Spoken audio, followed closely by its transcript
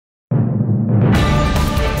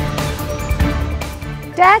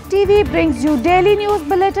Tag TV brings you daily news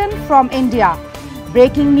bulletin from India.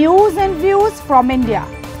 Breaking news and views from India.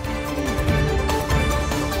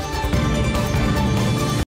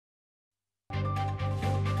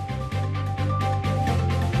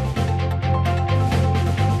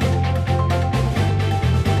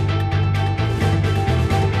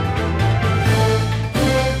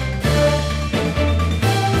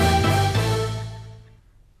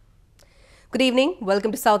 Good evening.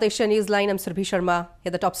 Welcome to South Asia Newsline. I'm Surbhi Sharma. Here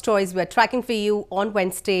are the top stories we're tracking for you on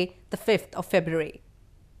Wednesday, the 5th of February.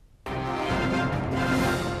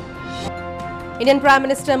 Indian Prime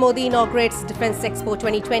Minister Modi inaugurates Defence Expo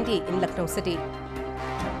 2020 in Lucknow City.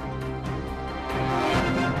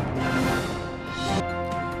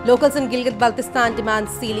 Locals in Gilgit-Baltistan demand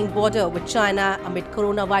sealing border with China amid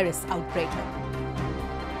coronavirus outbreak.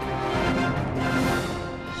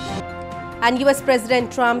 And US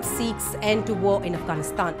President Trump seeks end to war in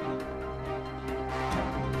Afghanistan.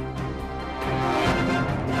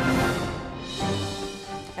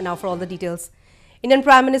 And now for all the details. Indian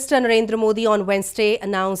Prime Minister Narendra Modi on Wednesday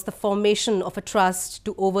announced the formation of a trust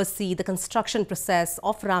to oversee the construction process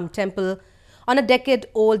of Ram Temple on a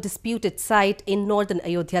decade-old disputed site in northern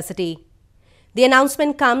Ayodhya city. The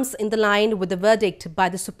announcement comes in the line with the verdict by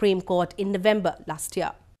the Supreme Court in November last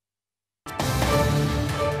year.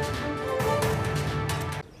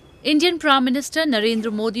 Indian Prime Minister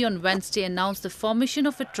Narendra Modi on Wednesday announced the formation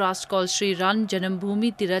of a trust called Shri Ram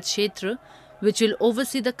Janambhoomi Tirath Kshetra, which will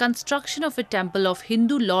oversee the construction of a temple of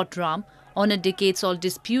Hindu Lord Ram on a decades-old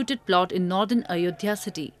disputed plot in northern Ayodhya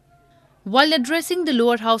city. While addressing the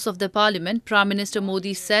lower house of the parliament, Prime Minister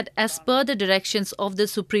Modi said as per the directions of the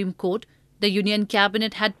Supreme Court, the Union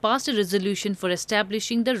Cabinet had passed a resolution for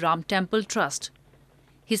establishing the Ram Temple Trust.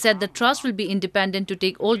 He said the trust will be independent to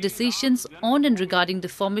take all decisions on and regarding the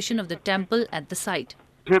formation of the temple at the site.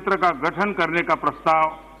 क्षेत्र का गठन करने का प्रस्ताव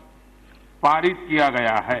पारित किया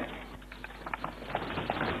गया है।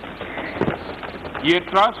 ये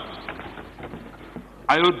ट्रस्ट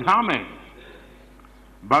अयोध्या में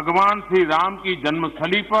भगवान श्री राम की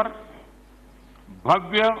जन्मस्थली पर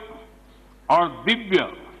भव्य और दिव्य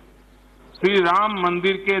श्री राम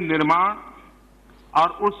मंदिर के निर्माण और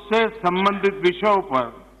उससे संबंधित विषयों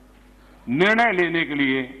पर निर्णय लेने के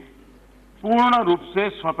लिए पूर्ण रूप से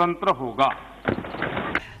स्वतंत्र होगा.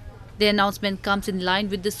 The announcement comes in line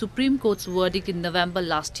with the Supreme Court's verdict in November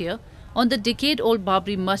last year on the decade-old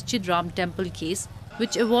Babri Masjid Ram Temple case,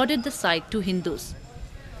 which awarded the site to Hindus.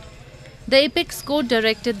 The apex court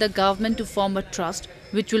directed the government to form a trust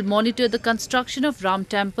which will monitor the construction of Ram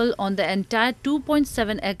Temple on the entire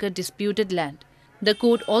 2.7-acre disputed land. The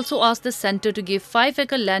court also asked the centre to give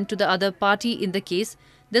 5-acre land to the other party in the case,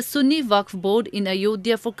 the Sunni Waqf Board in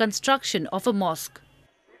Ayodhya, for construction of a mosque.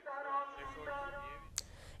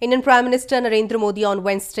 Indian Prime Minister Narendra Modi on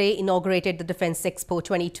Wednesday inaugurated the Defence Expo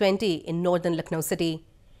 2020 in northern Lucknow city.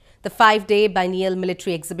 The 5-day biennial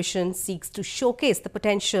military exhibition seeks to showcase the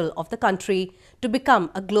potential of the country to become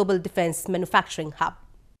a global defence manufacturing hub.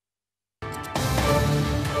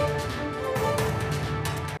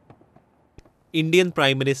 Indian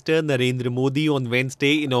Prime Minister Narendra Modi on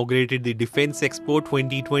Wednesday inaugurated the Defence Expo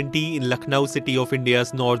 2020 in Lucknow city of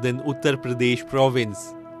India's northern Uttar Pradesh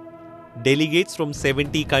province. Delegates from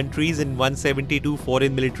 70 countries and 172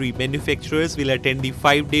 foreign military manufacturers will attend the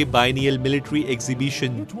 5-day biennial military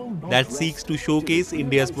exhibition that seeks to showcase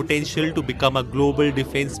India's potential to become a global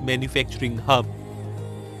defence manufacturing hub.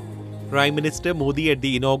 Prime Minister Modi at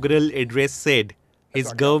the inaugural address said,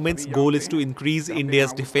 his government's goal is to increase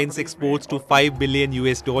India's defence exports to $5 billion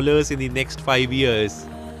in the next 5 years.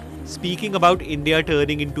 Speaking about India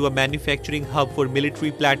turning into a manufacturing hub for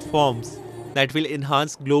military platforms that will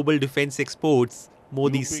enhance global defence exports,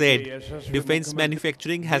 Modi said, defence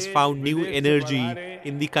manufacturing has found new energy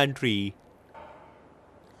in the country.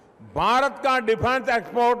 Bharat का defence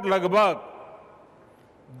export लगभग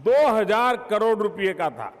 2000 करोड़ रुपए का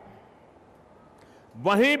था.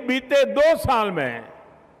 वहीं बीते 2 साल में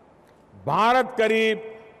भारत करीब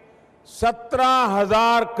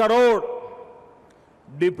 17,000 करोड़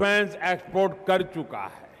डिफेंस एक्सपोर्ट कर चुका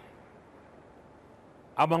है.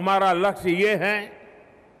 अब हमारा लक्ष्य ये है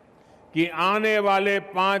कि आने वाले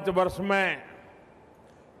 5 वर्ष में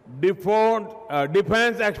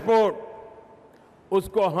डिफेंस एक्सपोर्ट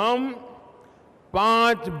उसको हम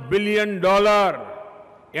 $5 बिलियन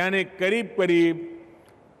यानी करीब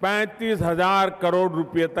 35,000 करोड़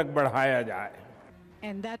रुपए तक बढ़ाया जाए.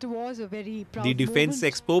 The Defence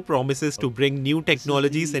Expo promises to bring new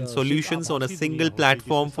technologies and solutions on a single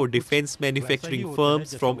platform for defence manufacturing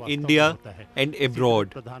firms from India and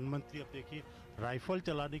abroad.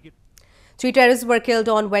 Three terrorists were killed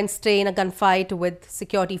on Wednesday in a gunfight with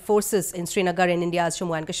security forces in Srinagar in India's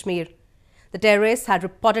Jammu and Kashmir. The terrorists had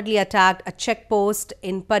reportedly attacked a checkpost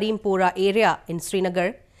in Parimpora area in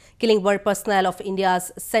Srinagar, killing war personnel of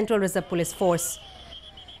India's Central Reserve Police Force.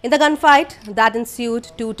 In the gunfight that ensued,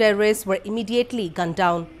 two terrorists were immediately gunned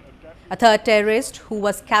down. A third terrorist, who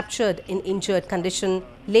was captured in injured condition,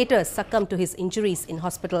 later succumbed to his injuries in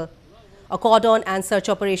hospital. A cordon and search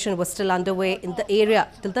operation was still underway in the area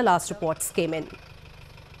till the last reports came in.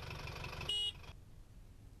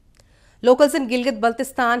 Locals in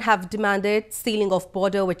Gilgit-Baltistan have demanded sealing of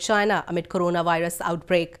border with China amid coronavirus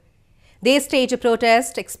outbreak. They staged a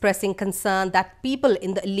protest expressing concern that people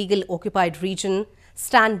in the illegal occupied region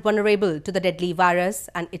stand vulnerable to the deadly virus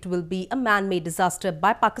and it will be a man-made disaster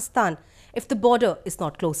by Pakistan if the border is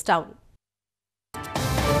not closed down.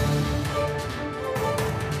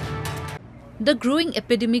 The growing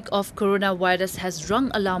epidemic of coronavirus has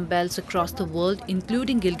rung alarm bells across the world,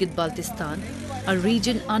 including Gilgit-Baltistan, a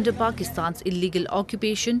region under Pakistan's illegal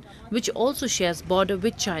occupation, which also shares border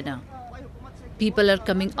with China. People are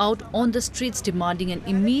coming out on the streets demanding an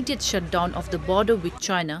immediate shutdown of the border with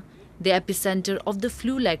China, the epicenter of the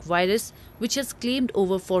flu-like virus, which has claimed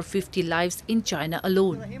over 450 lives in China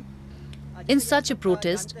alone. In such a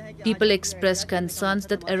protest, people expressed concerns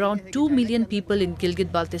that around 2 million people in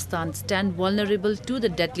Gilgit-Baltistan stand vulnerable to the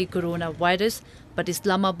deadly coronavirus, but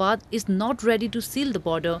Islamabad is not ready to seal the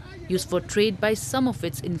border used for trade by some of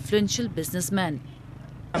its influential businessmen.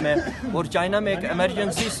 और China में एक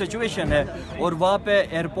emergency situation है और वहाँ पे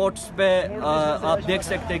airports पे आप देख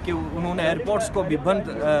सकते हैं कि उन्होंने एयरपोर्ट्स को भी बंद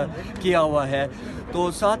किया हुआ है तो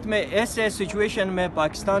साथ में ऐसे सिचुएशन में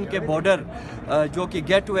पाकिस्तान के बॉर्डर जो कि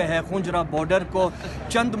गेटवे है खुंजरा बॉर्डर को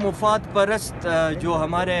चंद मुफाद परस्त जो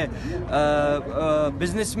हमारे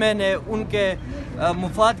बिजनेसमैन हैं उनके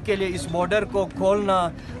मुफाद के लिए इस बॉर्डर को खोलना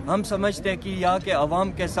हम समझते हैं कि यहाँ के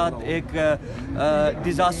अवाम के साथ एक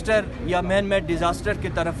डिज़ास्टर या मैन मेड डिज़ास्टर की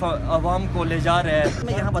तरफ अवाम को ले जा रहे हैं।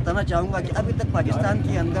 मैं यहाँ बताना चाहूँगा कि अभी तक पाकिस्तान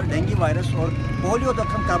के अंदर डेंगू वायरस और पोलियो तक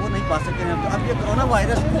हम काबू नहीं पा सके हैं, तो अब ये कोरोना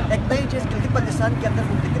वायरस एक नई चीज़ गिलगित-बल्तिस्तान के अंदर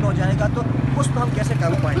मुंतकिल हो जाएगा तो उस पर हम कैसे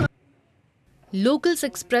काबू पाएंगे। Locals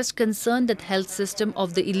expressed concern that health system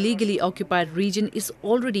of the illegally occupied region is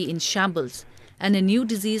already in shambles and a new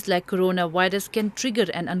disease like coronavirus can trigger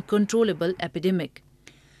an uncontrollable epidemic.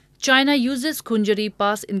 China uses Khunjari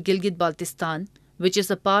Pass in Gilgit-Baltistan, which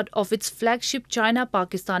is a part of its flagship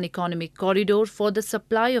China-Pakistan economic corridor for the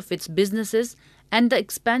supply of its businesses and the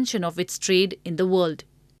expansion of its trade in the world.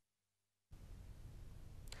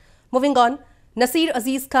 Moving on, Nasir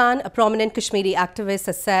Aziz Khan, a prominent Kashmiri activist,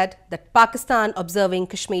 has said that Pakistan observing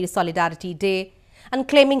Kashmiri Solidarity Day and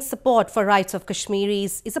claiming support for rights of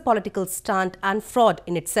Kashmiris is a political stunt and fraud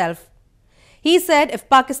in itself. He said if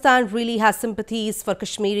Pakistan really has sympathies for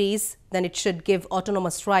Kashmiris, then it should give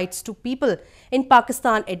autonomous rights to people in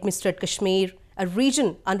Pakistan-administered Kashmir, a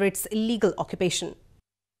region under its illegal occupation.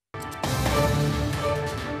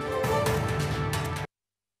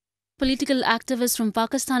 Political activist from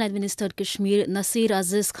Pakistan-administered Kashmir, Nasir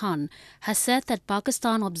Aziz Khan, has said that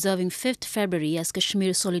Pakistan observing 5th February as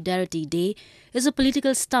Kashmir Solidarity Day is a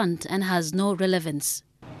political stunt and has no relevance.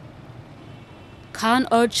 Khan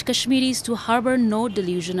urged Kashmiris to harbour no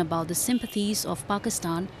delusion about the sympathies of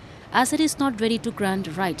Pakistan, as it is not ready to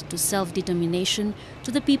grant right to self-determination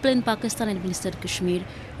to the people in Pakistan-administered Kashmir,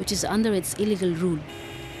 which is under its illegal rule.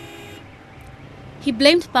 He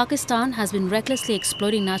blamed Pakistan has been recklessly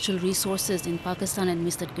exploiting natural resources in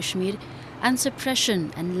Pakistan-administered Kashmir, and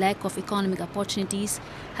suppression and lack of economic opportunities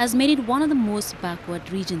has made it one of the most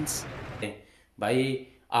backward regions. भाई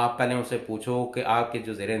आप पहले उनसे पूछो कि आपके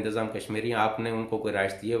जो ज़ेरे इंतज़ाम कश्मीरी हैं आपने उनको कोई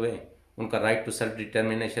राइट्स दिए हुए हैं, उनका राइट टू सेल्फ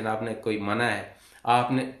डिटर्मिनेशन आपने कोई मना है,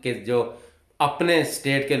 आपने के जो अपने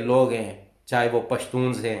स्टेट के लोग हैं चाहे वो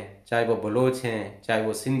पश्तून्स हैं चाहे वो बलोच हैं चाहे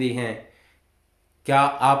वो सिंधी हैं, क्या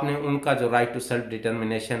आपने उनका जो राइट टू सेल्फ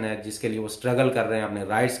डिटर्मिनेशन है जिसके लिए वो स्ट्रगल कर रहे हैं अपने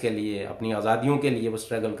राइट्स के लिए अपनी आज़ादियों के लिए वो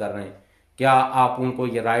स्ट्रगल कर रहे हैं, क्या आप उनको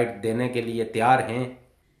ये राइट देने के लिए तैयार हैं?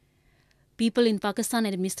 People in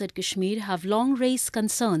Pakistan-administered Kashmir have long raised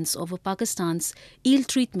concerns over Pakistan's ill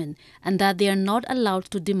treatment and that they are not allowed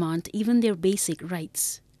to demand even their basic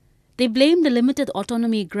rights. They blame the limited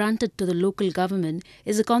autonomy granted to the local government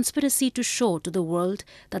is a conspiracy to show to the world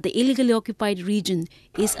that the illegally occupied region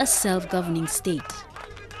is a self-governing state.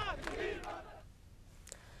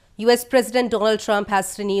 US President Donald Trump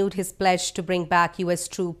has renewed his pledge to bring back US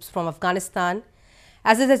troops from Afghanistan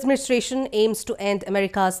as his administration aims to end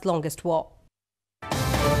America's longest war.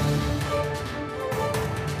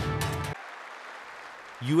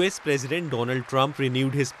 US President Donald Trump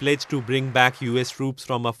renewed his pledge to bring back US troops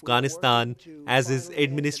from Afghanistan as his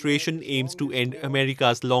administration aims to end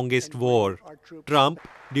America's longest war. Trump,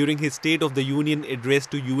 during his State of the Union address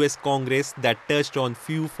to US Congress that touched on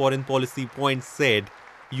few foreign policy points, said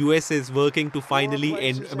US is working to finally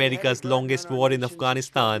end America's longest war in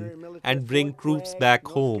Afghanistan and bring troops back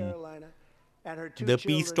home. The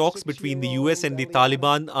peace talks between the US and the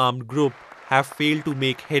Taliban armed group have failed to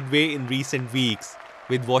make headway in recent weeks,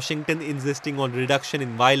 with Washington insisting on reduction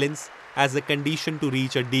in violence as a condition to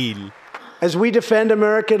reach a deal. As we defend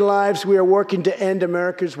American lives, we are working to end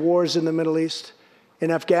America's wars in the Middle East.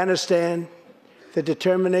 In Afghanistan, the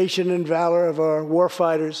determination and valor of our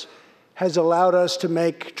warfighters has allowed us to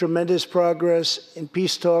make tremendous progress, and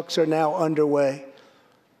peace talks are now underway.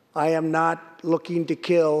 I am not looking to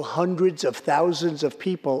kill hundreds of thousands of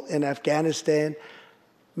people in Afghanistan,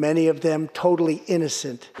 many of them totally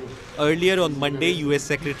innocent. Earlier on Monday, US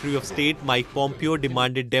Secretary of State Mike Pompeo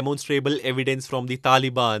demanded demonstrable evidence from the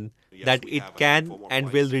Taliban that it can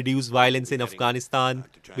and will reduce violence in Afghanistan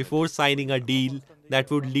before signing a deal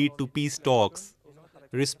that would lead to peace talks.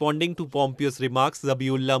 Responding to Pompeo's remarks,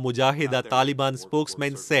 Zabiullah Mujahid, a Taliban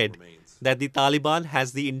spokesman, said that the Taliban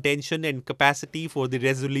has the intention and capacity for the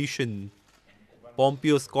resolution.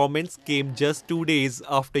 Pompeo's comments came just 2 days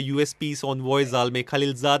after US peace envoy Zalmay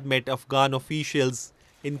Khalilzad met Afghan officials,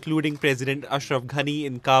 including President Ashraf Ghani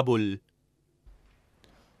in Kabul.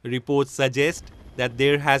 Reports suggest that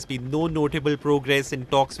there has been no notable progress in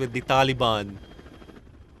talks with the Taliban.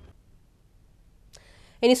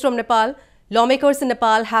 In East from Nepal, lawmakers in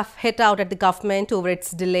Nepal have hit out at the government over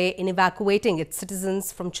its delay in evacuating its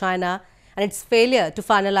citizens from China and its failure to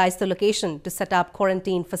finalize the location to set up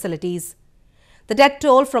quarantine facilities. The death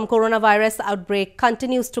toll from coronavirus outbreak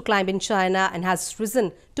continues to climb in China and has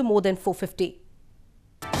risen to more than 450.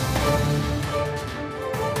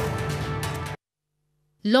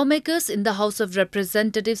 Lawmakers in the House of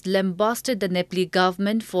Representatives lambasted the Nepali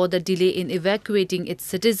government for the delay in evacuating its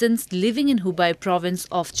citizens living in Hubei province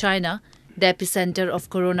of China, the epicenter of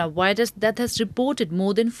coronavirus that has reported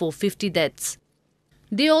more than 450 deaths.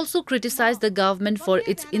 They also criticized the government for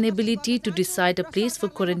its inability to decide a place for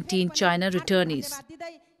quarantined China returnees.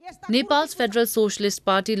 Nepal's Federal Socialist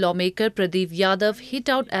Party lawmaker Pradeep Yadav hit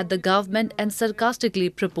out at the government and sarcastically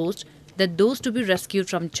proposed that those to be rescued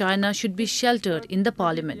from China should be sheltered in the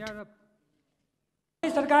parliament.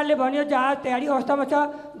 सरकारले भन्यो जहाज तयारी अवस्थामा छ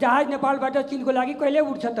जहाज नेपालबाट चीनको लागि कहिले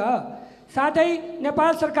उड्छ त साथै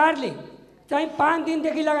नेपाल सरकारले चाहिँ 5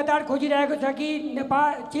 दिनदेखि लगातार खोजिरहेको छ कि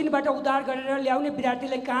नेपाल चीनबाट उद्धार गरेर ल्याउने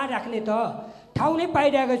विद्यार्थीलाई कहाँ राख्ने त ठाउँ नै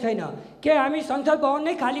पाइरहेको छैन के हामी संसद भवन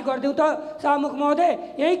नै खाली गर्दियौ त सभामुख महोदय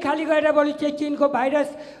यही खाली गरेर बलि चीनको भाइरस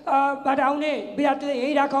बाट आउने विद्यार्थीलाई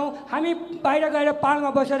यही राखौं हामी बाहिर गएर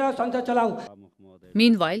पालमा बसेर संसद चलाऊ.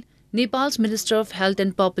 Meanwhile, Nepal's Minister of Health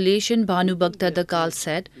and Population Bhanubhakta Dakal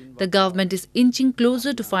said the government is inching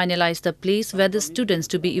closer to finalize the place where the students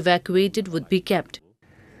to be evacuated would be kept.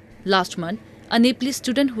 Last month, a Nepalese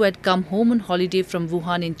student who had come home on holiday from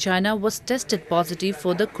Wuhan in China was tested positive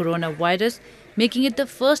for the coronavirus, making it the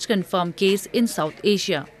first confirmed case in South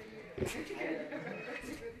Asia.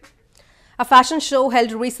 A fashion show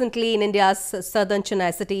held recently in India's southern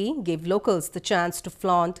Chennai city gave locals the chance to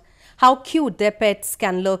flaunt how cute their pets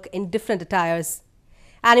can look in different attires.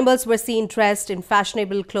 Animals were seen dressed in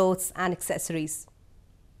fashionable clothes and accessories.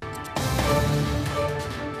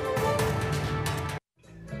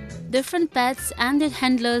 Different pets and their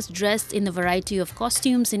handlers dressed in a variety of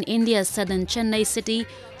costumes in India's southern Chennai city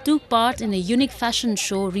took part in a unique fashion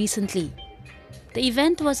show recently. The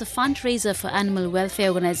event was a fundraiser for animal welfare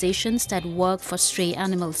organizations that work for stray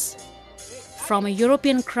animals. From a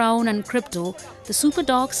European crown and crypto, the super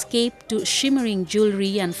dog's cape to shimmering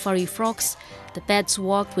jewelry and furry frocks, the pets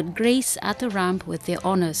walked with grace at the ramp with their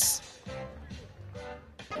owners.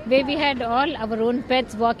 Where we had all our own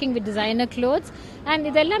pets walking with designer clothes, and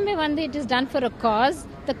it is done for a cause.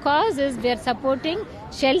 The cause is we are supporting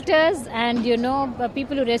shelters and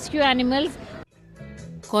people who rescue animals.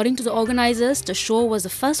 According to the organizers, the show was the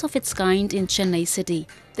first of its kind in Chennai city.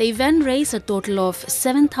 The event raised a total of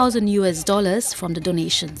 $7,000 from the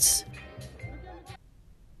donations.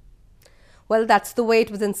 Well, that's the way it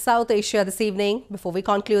was in South Asia this evening. Before we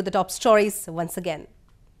conclude the top stories once again.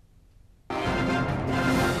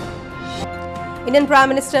 Indian Prime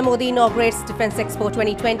Minister Modi inaugurates Defence Expo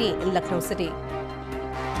 2020 in Lucknow city.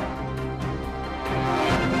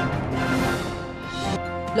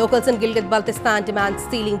 Locals in Gilgit-Baltistan demand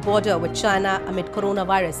sealing border with China amid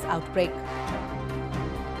coronavirus outbreak.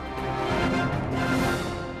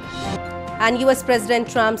 And US President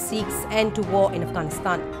Trump seeks end to war in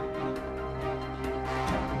Afghanistan.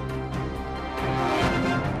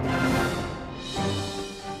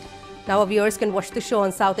 Now our viewers can watch the show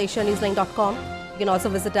on SouthAsiaNewsline.com. You can also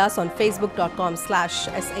visit us on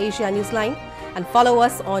Facebook.com/SAsiaNewsline and follow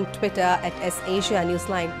us on Twitter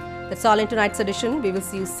 @SAsiaNewsline. That's all in tonight's edition. We will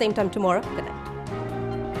see you same time tomorrow. Good night.